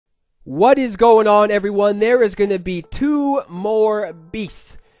What is going on, everyone? There is going to be two more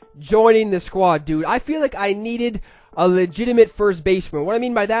beasts joining the squad, dude. I feel like I needed a legitimate first baseman. What I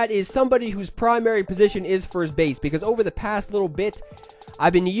mean by that is somebody whose primary position is first base, because over the past little bit,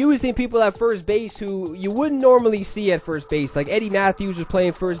 I've been using people at first base who you wouldn't normally see at first base. Like Eddie Matthews was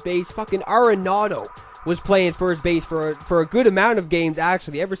playing first base. Fucking Arenado was playing first base for a good amount of games,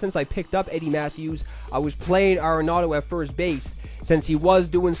 actually. Ever since I picked up Eddie Matthews, I was playing Arenado at first base, since he was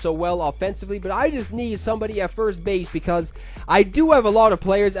doing so well offensively. But I just need somebody at first base because I do have a lot of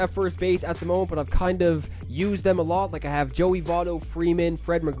players at first base at the moment, but I've kind of used them a lot. Like I have Joey Votto, Freeman,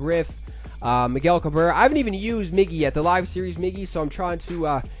 Fred McGriff, Miguel Cabrera. I haven't even used Miggy yet, the live series Miggy, so I'm trying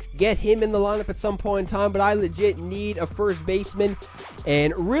to get him in the lineup at some point in time. But I legit need a first baseman,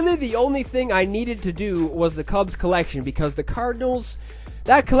 and really the only thing I needed to do was the Cubs collection, because the Cardinals,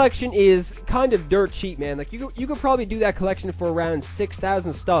 that collection is kind of dirt cheap, man. Like you could probably do that collection for around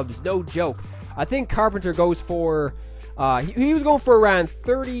 6,000 stubs, no joke. I think Carpenter goes for he was going for around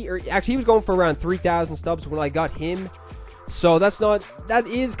 30, or actually he was going for around 3,000 stubs when I got him. So that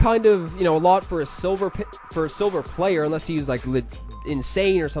is kind of, you know, a lot for a silver player, unless he's like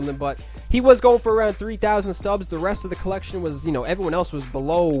insane or something. But he was going for around 3,000 stubs. The rest of the collection was, you know, everyone else was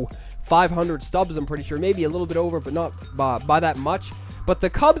below 500 stubs, I'm pretty sure, maybe a little bit over, but not by that much. But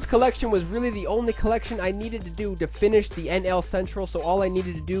the Cubs collection was really the only collection I needed to do to finish the NL Central. So all I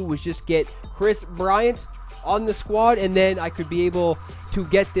needed to do was just get Chris Bryant on the squad, and then I could be able to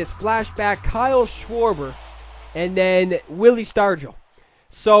get this flashback Kyle Schwarber and then Willie Stargell.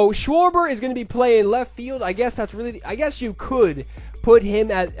 So Schwarber is going to be playing left field. I guess you could put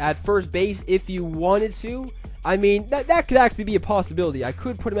him at first base if you wanted to. I mean, that could actually be a possibility. I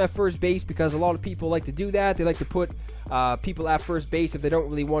could put him at first base because a lot of people like to do that. They like to put people at first base if they don't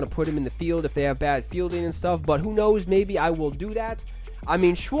really want to put him in the field if they have bad fielding and stuff. But who knows? Maybe I will do that. I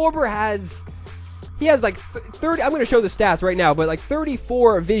mean, Schwarber has like 30. I'm going to show the stats right now, but like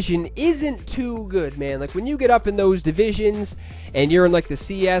 34 vision isn't too good, man. Like when you get up in those divisions and you're in like the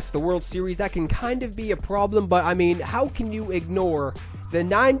CS, the World Series, that can kind of be a problem. But I mean, how can you ignore the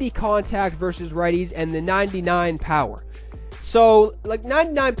 90 contact versus righties and the 99 power? So, like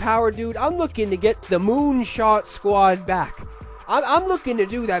 99 power, dude, I'm looking to get the Moonshot Squad back. I'm looking to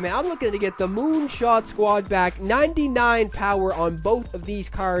do that, man. I'm looking to get the Moonshot Squad back. 99 power on both of these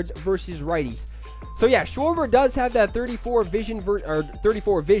cards versus righties. So yeah, Schwarber does have that 34 vision,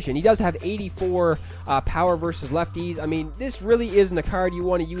 34 vision. He does have 84 power versus lefties. I mean, this really isn't a card you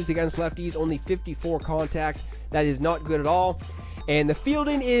want to use against lefties. Only 54 contact. That is not good at all. And the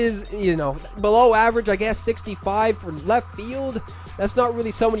fielding is, you know, below average, I guess, 65 for left field. That's not really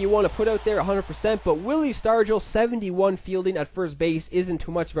someone you want to put out there 100%, but Willie Stargell, 71 fielding at first base isn't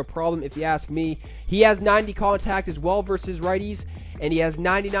too much of a problem if you ask me. He has 90 contact as well versus righties, and he has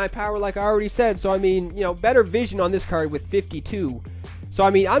 99 power like I already said. So, I mean, you know, better vision on this card with 52. So, I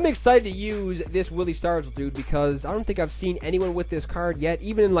mean, I'm excited to use this Willie Stargell, dude, because I don't think I've seen anyone with this card yet.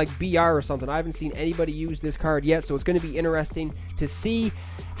 Even in, like, BR or something, I haven't seen anybody use this card yet. So, it's going to be interesting to see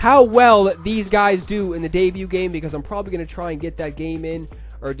how well these guys do in the debut game, because I'm probably going to try and get that game in,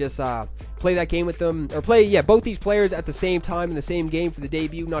 or just play that game with them, or play, yeah, both these players at the same time in the same game for the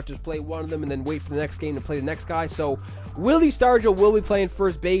debut, not just play one of them and then wait for the next game to play the next guy. So Willie Stargell will be playing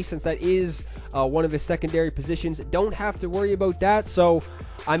first base, since that is one of his secondary positions. Don't have to worry about that. So,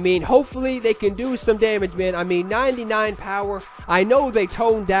 I mean, hopefully they can do some damage, man. I mean, 99 power. I know they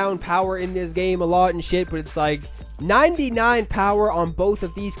toned down power in this game a lot and shit, but it's like 99 power on both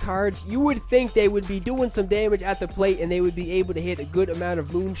of these cards. You would think they would be doing some damage at the plate and they would be able to hit a good amount of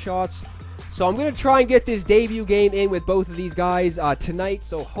moonshots. So I'm going to try and get this debut game in with both of these guys tonight.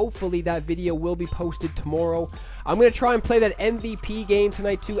 So hopefully that video will be posted tomorrow. I'm going to try and play that MVP game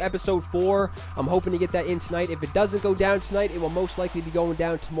tonight too, episode 4. I'm hoping to get that in tonight. If it doesn't go down tonight, it will most likely be going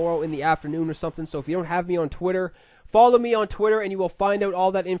down tomorrow in the afternoon or something. So if you don't have me on Twitter, follow me on Twitter and you will find out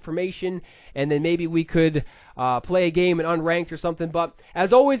all that information, and then maybe we could play a game in unranked or something. But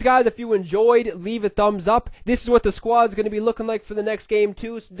as always, guys, if you enjoyed, leave a thumbs up. This is what the squad's going to be looking like for the next game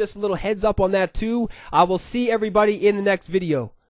too, so just a little heads up on that too. I will see everybody in the next video.